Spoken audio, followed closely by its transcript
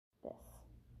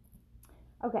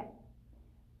Okay,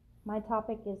 my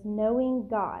topic is knowing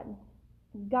God.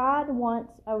 God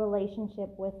wants a relationship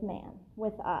with man,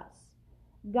 with us.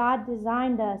 God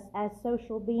designed us as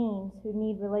social beings who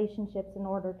need relationships in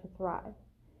order to thrive.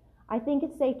 I think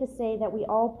it's safe to say that we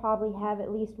all probably have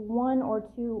at least one or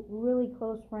two really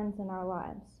close friends in our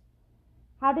lives.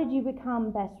 How did you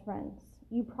become best friends?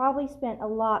 You probably spent a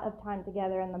lot of time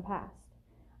together in the past.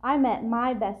 I met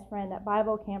my best friend at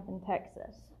Bible camp in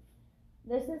Texas.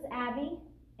 This is Abby,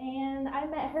 and I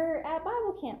met her at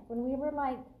Bible camp when we were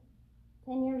like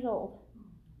 10 years old.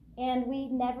 And we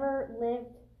never lived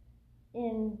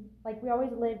we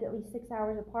always lived at least 6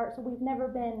 hours apart, so we've never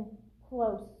been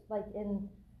close,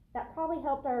 that probably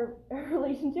helped our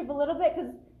relationship a little bit,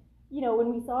 because,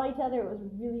 when we saw each other, it was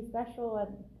really special,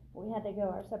 and we had to go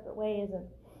our separate ways and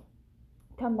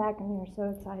come back, and we were so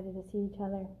excited to see each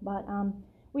other. But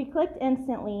we clicked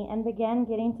instantly and began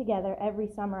getting together every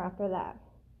summer after that.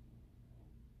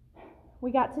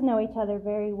 We got to know each other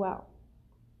very well.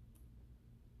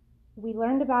 We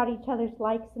learned about each other's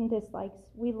likes and dislikes.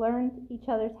 We learned each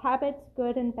other's habits,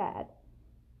 good and bad.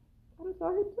 I'm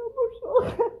sorry, I'm so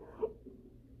emotional.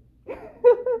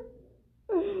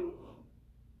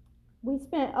 We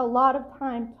spent a lot of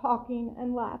time talking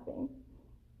and laughing.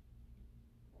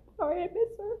 Sorry, I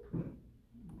miss her.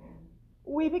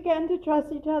 We began to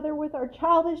trust each other with our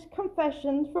childish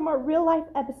confessions from our real-life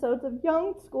episodes of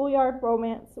young schoolyard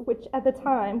romance, which at the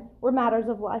time were matters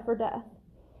of life or death.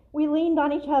 We leaned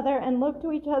on each other and looked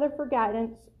to each other for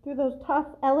guidance through those tough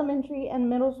elementary and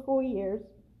middle school years.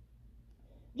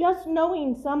 Just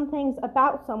knowing some things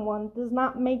about someone does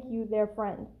not make you their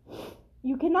friend.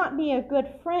 You cannot be a good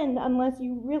friend unless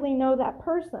you really know that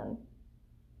person,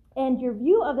 and your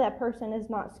view of that person is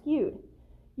not skewed.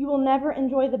 You will never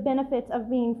enjoy the benefits of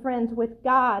being friends with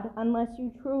God unless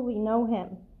you truly know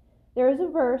Him. There is a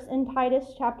verse in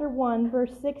Titus chapter 1,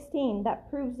 verse 16 that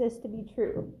proves this to be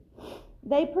true.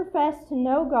 They profess to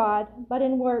know God, but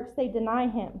in works they deny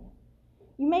Him.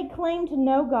 You may claim to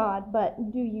know God,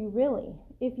 but do you really?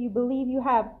 If you believe you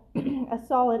have a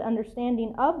solid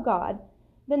understanding of God,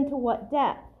 then to what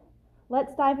depth?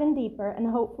 Let's dive in deeper, and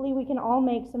hopefully we can all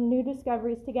make some new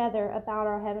discoveries together about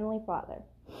our Heavenly Father.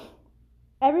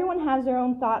 Everyone has their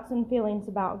own thoughts and feelings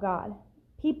about God.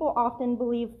 People often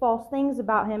believe false things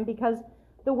about Him because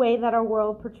the way that our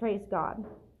world portrays God.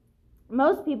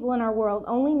 Most people in our world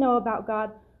only know about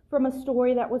God from a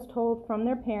story that was told from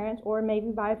their parents or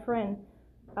maybe by a friend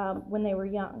when they were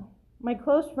young. My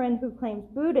close friend who claims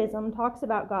Buddhism talks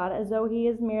about God as though He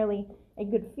is merely a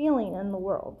good feeling in the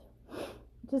world.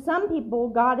 To some people,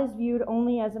 God is viewed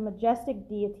only as a majestic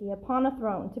deity upon a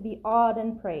throne to be awed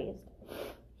and praised.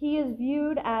 He is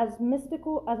viewed as a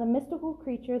mystical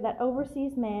creature that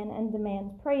oversees man and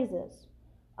demands praises.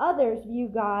 Others view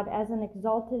God as an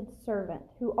exalted servant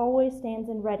who always stands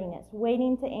in readiness,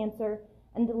 waiting to answer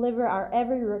and deliver our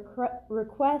every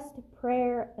request,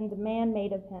 prayer, and demand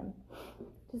made of Him.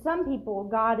 To some people,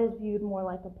 God is viewed more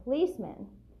like a policeman.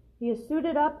 He is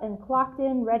suited up and clocked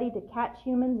in, ready to catch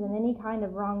humans in any kind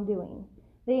of wrongdoing.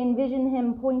 They envision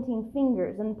Him pointing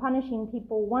fingers and punishing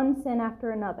people one sin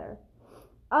after another.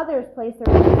 Others place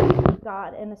their relationship with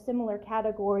God in a similar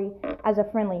category as a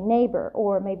friendly neighbor,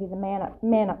 or maybe the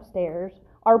man upstairs,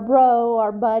 our bro,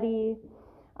 our buddy.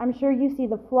 I'm sure you see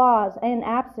the flaws and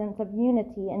absence of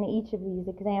unity in each of these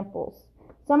examples.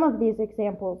 Some of these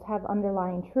examples have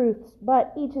underlying truths,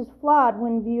 but each is flawed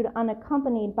when viewed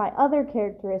unaccompanied by other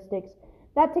characteristics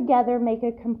that together make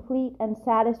a complete and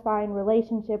satisfying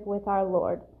relationship with our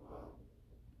Lord.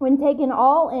 When taken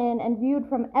all in and viewed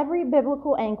from every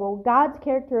biblical angle, God's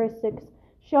characteristics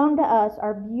shown to us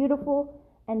are beautiful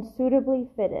and suitably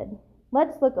fitted.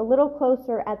 Let's look a little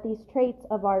closer at these traits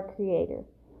of our Creator.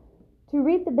 To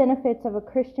reap the benefits of a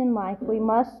Christian life, we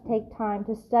must take time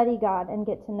to study God and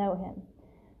get to know Him.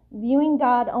 Viewing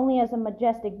God only as a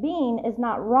majestic being is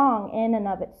not wrong in and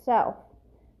of itself.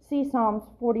 See Psalms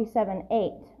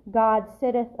 47:8. God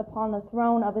sitteth upon the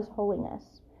throne of His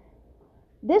holiness.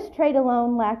 This trait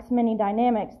alone lacks many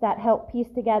dynamics that help piece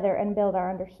together and build our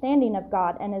understanding of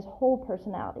God and His whole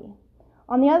personality.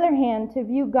 On the other hand, to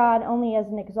view God only as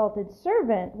an exalted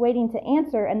servant waiting to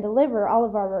answer and deliver all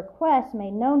of our requests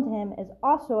made known to Him is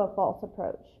also a false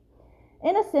approach.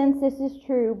 In a sense, this is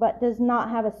true, but does not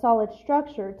have a solid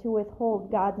structure to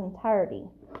withhold God's entirety.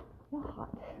 It's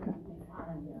hot.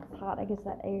 It's hot. I guess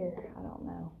that air. I don't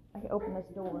know. I can open this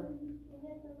door.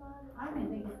 I don't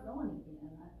think it's going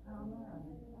again. I don't know.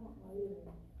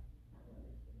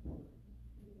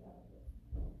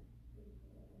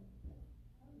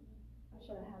 I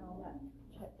should have had all that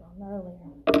checked on earlier.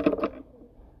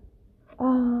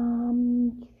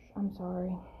 I'm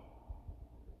sorry.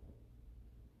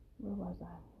 Where was I?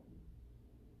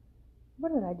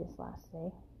 What did I just last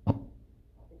say?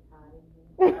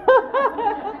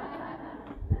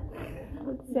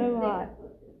 It's so hot.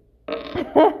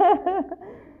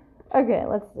 Okay,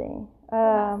 let's see.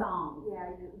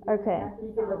 Okay.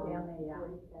 You can look down there, yeah.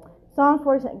 Psalm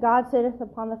 46, God sitteth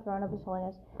upon the throne of his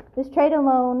holiness. This trait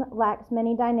alone lacks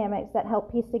many dynamics that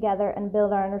help piece together and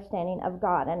build our understanding of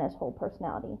God and his whole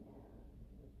personality.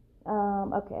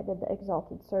 Okay, I did the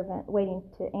exalted servant, waiting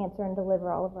to answer and deliver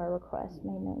all of our requests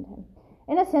made known to him.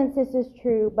 In a sense, this is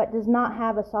true, but does not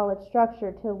have a solid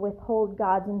structure to withhold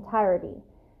God's entirety.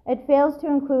 It fails to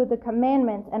include the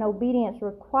commandments and obedience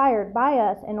required by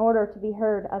us in order to be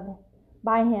heard of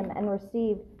by him and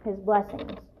receive his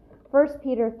blessings. 1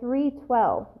 Peter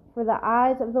 3:12, for the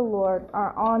eyes of the Lord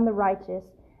are on the righteous,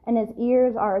 and his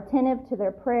ears are attentive to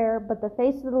their prayer, but the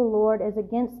face of the Lord is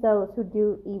against those who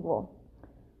do evil.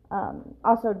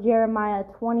 Also, Jeremiah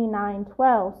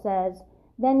 29:12 says,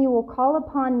 then you will call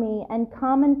upon me and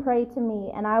come and pray to me,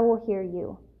 and I will hear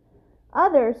you.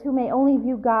 Others, who may only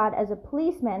view God as a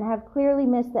policeman, have clearly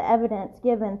missed the evidence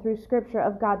given through Scripture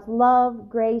of God's love,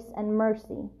 grace, and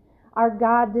mercy. Our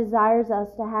God desires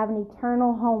us to have an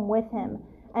eternal home with him,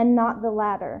 and not the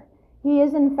latter. He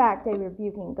is in fact a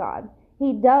rebuking God.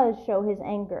 He does show his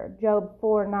anger, Job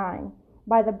 4:9.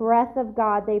 By the breath of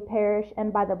God they perish,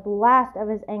 and by the blast of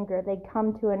his anger they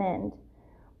come to an end.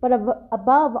 But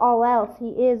above all else, he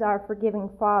is our forgiving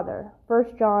Father.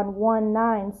 1 John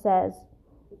 1:9 says,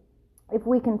 if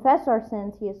we confess our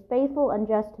sins, he is faithful and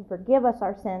just to forgive us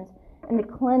our sins and to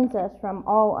cleanse us from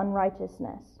all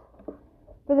unrighteousness.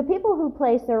 For the people who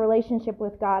place their relationship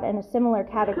with God in a similar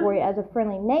category as a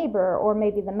friendly neighbor or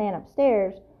maybe the man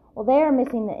upstairs, well, they are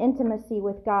missing the intimacy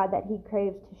with God that he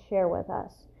craves to share with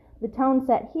us. The tone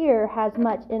set here has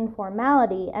much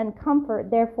informality and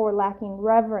comfort, therefore lacking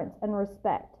reverence and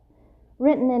respect.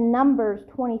 Written in Numbers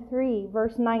 23,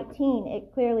 verse 19,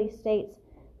 it clearly states,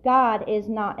 God is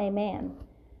not a man.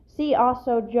 See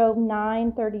also Job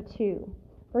 9:32,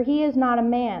 for he is not a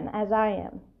man as I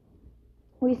am.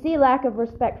 We see lack of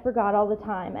respect for God all the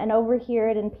time and overhear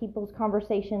it in people's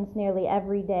conversations nearly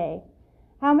every day.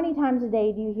 How many times a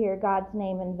day do you hear God's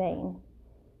name in vain?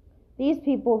 These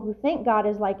people who think God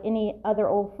is like any other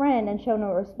old friend and show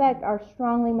no respect are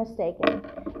strongly mistaken.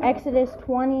 Exodus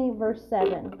 20, verse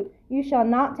 7. You shall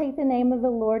not take the name of the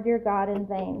Lord your God in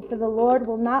vain, for the Lord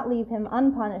will not leave him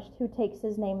unpunished who takes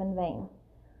his name in vain.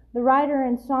 The writer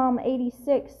in Psalm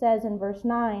 86 says in verse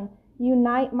 9,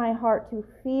 unite my heart to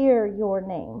fear your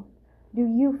name. Do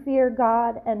you fear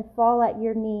God and fall at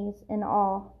your knees in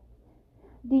awe?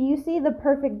 Do you see the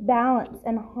perfect balance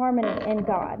and harmony in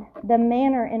God? The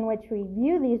manner in which we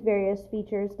view these various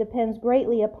features depends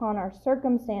greatly upon our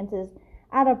circumstances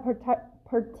at a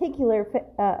particular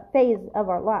phase of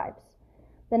our lives.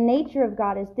 The nature of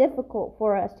God is difficult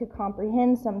for us to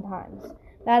comprehend sometimes.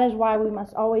 That is why we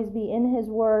must always be in his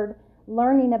word,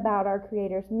 learning about our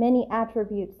Creator's many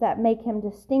attributes that make him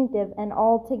distinctive and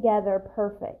altogether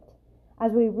perfect.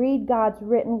 As we read God's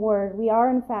written word, we are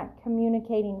in fact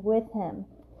communicating with him.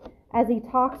 As he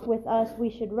talks with us, we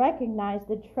should recognize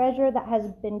the treasure that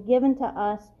has been given to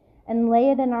us and lay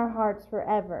it in our hearts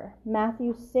forever.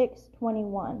 Matthew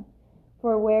 6:21.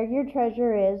 For where your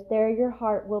treasure is, there your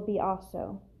heart will be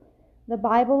also. The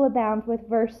Bible abounds with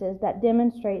verses that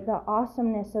demonstrate the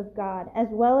awesomeness of God, as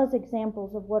well as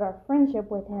examples of what our friendship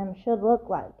with him should look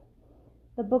like.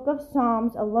 The book of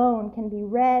Psalms alone can be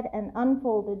read and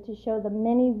unfolded to show the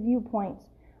many viewpoints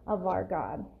of our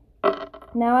God.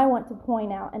 Now I want to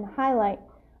point out and highlight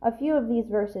a few of these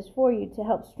verses for you to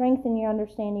help strengthen your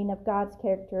understanding of God's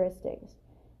characteristics.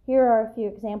 Here are a few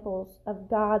examples of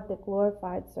God, the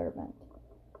glorified servant.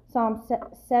 Psalm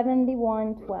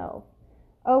 71:12.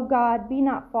 O God, be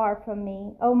not far from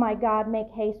me. O my God,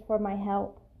 make haste for my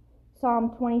help.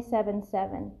 Psalm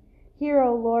 27:7. Hear,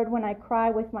 O Lord, when I cry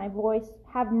with my voice.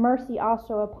 Have mercy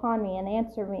also upon me and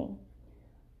answer me.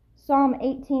 Psalm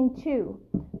 18:2.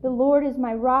 The Lord is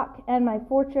my rock and my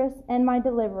fortress and my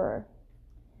deliverer.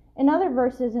 In other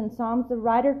verses in Psalms, the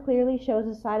writer clearly shows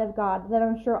a side of God that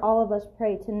I'm sure all of us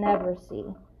pray to never see.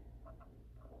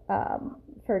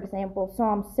 For example,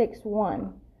 Psalm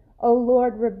 6:1. O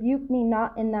Lord, rebuke me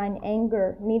not in thine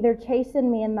anger, neither chasten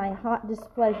me in thy hot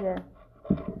displeasure.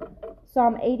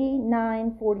 Psalm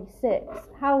 89:46.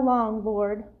 How long,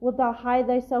 Lord, wilt thou hide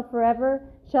thyself forever?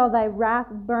 Shall thy wrath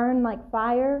burn like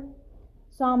fire?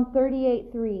 Psalm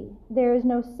 38:3. There is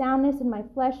no soundness in my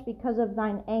flesh because of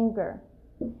thine anger.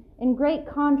 In great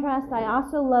contrast, I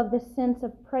also love the sense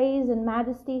of praise and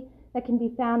majesty that can be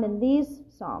found in these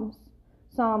Psalms.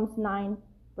 Psalms 9,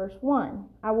 verse 1.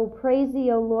 I will praise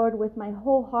thee, O Lord, with my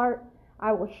whole heart.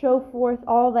 I will show forth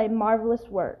all thy marvelous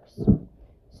works.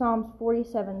 Psalms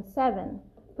 47:7.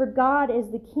 For God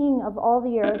is the King of all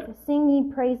the earth. Sing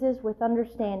ye praises with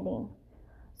understanding.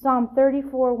 Psalm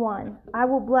 34:1. I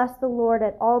will bless the Lord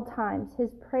at all times.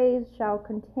 His praise shall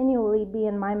continually be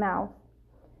in my mouth.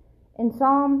 In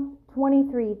Psalm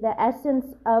 23, the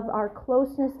essence of our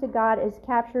closeness to God is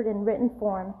captured in written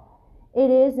form. It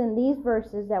is in these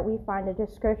verses that we find a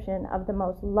description of the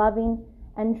most loving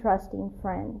and trusting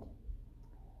friend.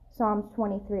 Psalms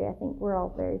 23, I think we're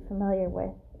all very familiar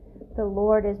with. The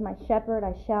Lord is my shepherd,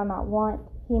 I shall not want.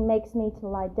 He makes me to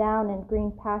lie down in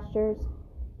green pastures.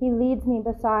 He leads me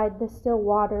beside the still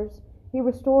waters. He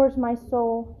restores my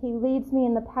soul. He leads me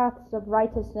in the paths of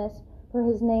righteousness for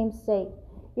his name's sake.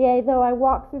 Yea, though I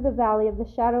walk through the valley of the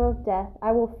shadow of death,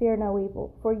 I will fear no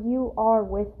evil, for you are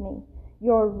with me.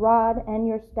 Your rod and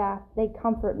your staff, they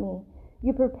comfort me.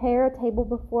 You prepare a table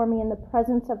before me in the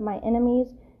presence of my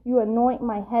enemies. You anoint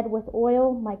my head with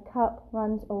oil. My cup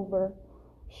runs over.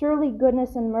 Surely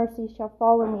goodness and mercy shall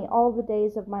follow me all the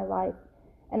days of my life,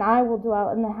 and I will dwell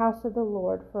in the house of the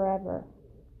Lord forever.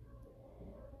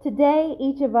 Today,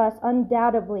 each of us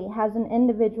undoubtedly has an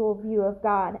individual view of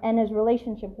God and his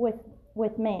relationship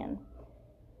with man.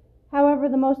 However,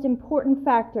 the most important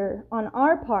factor on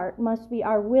our part must be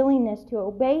our willingness to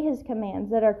obey his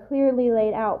commands that are clearly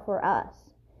laid out for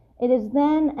us. It is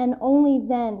then and only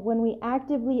then when we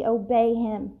actively obey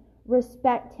him,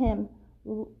 respect him,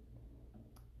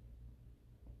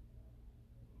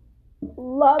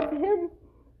 love him,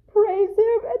 praise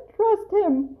him, and trust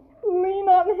him, lean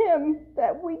on him,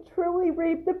 that we truly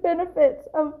reap the benefits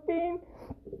of being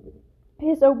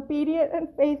his obedient and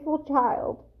faithful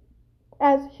child.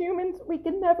 As humans, we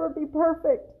can never be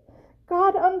perfect.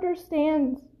 God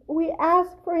understands. We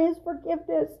ask for his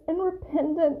forgiveness and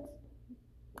repentance,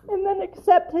 and then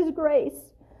accept his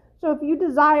grace. So if you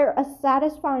desire a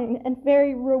satisfying and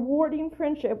very rewarding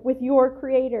friendship with your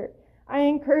Creator, I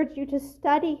encourage you to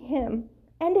study him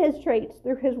and his traits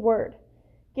through his word.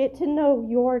 Get to know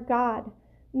your God.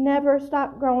 Never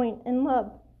stop growing in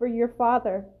love for your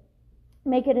Father.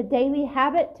 Make it a daily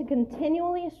habit to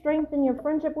continually strengthen your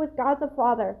friendship with God the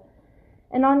Father.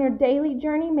 And on your daily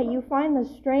journey, may you find the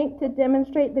strength to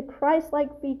demonstrate the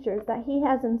Christ-like features that he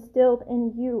has instilled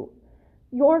in you.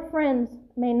 Your friends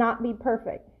may not be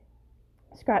perfect.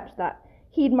 Scratch that.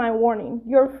 Heed my warning.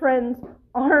 Your friends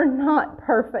are not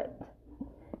perfect.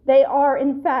 They are,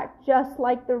 in fact, just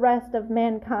like the rest of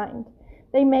mankind.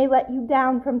 They may let you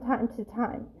down from time to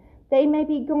time. They may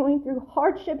be going through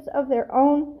hardships of their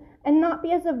own and not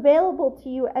be as available to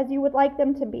you as you would like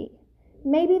them to be.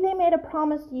 Maybe they made a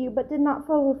promise to you but did not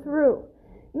follow through.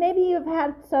 Maybe you've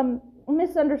had some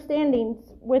misunderstandings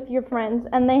with your friends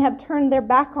and they have turned their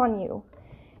back on you.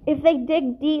 If they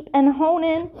dig deep and hone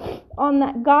in on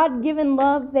that God-given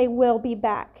love, they will be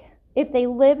back. If they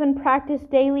live and practice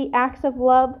daily acts of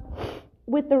love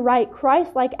with the right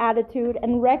Christ-like attitude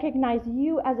and recognize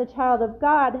you as a child of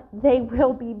God, they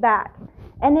will be back.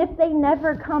 And if they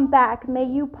never come back, may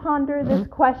you ponder this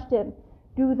question: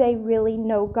 do they really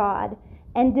know God?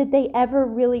 And did they ever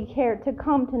really care to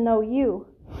come to know you?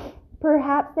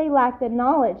 Perhaps they lack the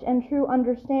knowledge and true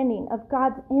understanding of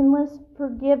God's endless,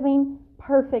 forgiving,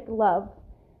 perfect love.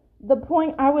 The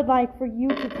point I would like for you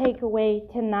to take away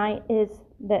tonight is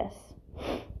this: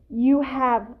 you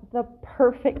have the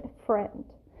perfect friend,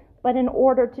 but in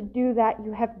order to do that,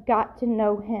 you have got to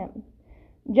know him.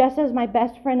 Just as my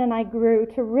best friend and I grew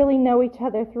to really know each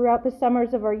other throughout the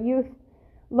summers of our youth,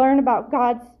 learn about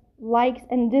God's likes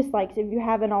and dislikes if you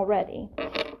haven't already.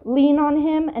 Lean on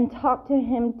him and talk to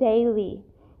him daily.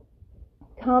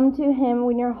 Come to him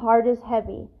when your heart is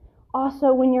heavy.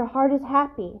 Also, when your heart is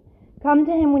happy. Come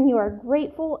to him when you are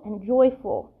grateful and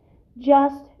joyful.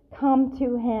 Just come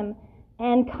to him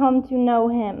and come to know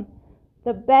him.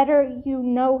 The better you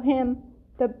know him,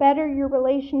 the better your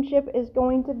relationship is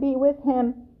going to be with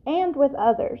him and with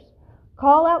others.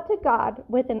 Call out to God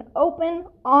with an open,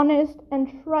 honest,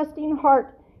 and trusting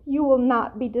heart. You will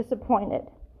not be disappointed.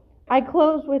 I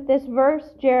close with this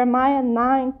verse, Jeremiah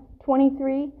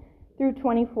 9:23 through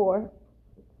 24.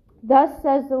 Thus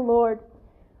says the Lord,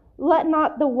 let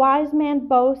not the wise man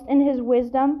boast in his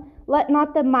wisdom, let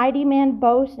not the mighty man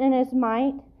boast in his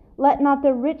might, let not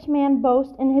the rich man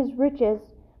boast in his riches,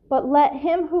 but let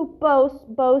him who boasts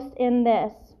boast in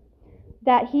this,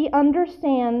 that he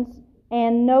understands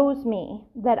and knows me,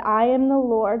 that I am the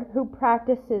Lord who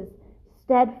practices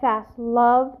steadfast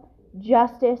love,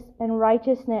 justice, and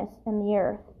righteousness in the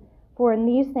earth. For in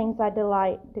these things I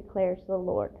delight, declares the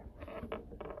Lord.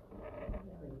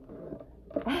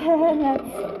 That's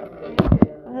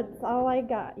all I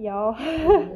got, y'all.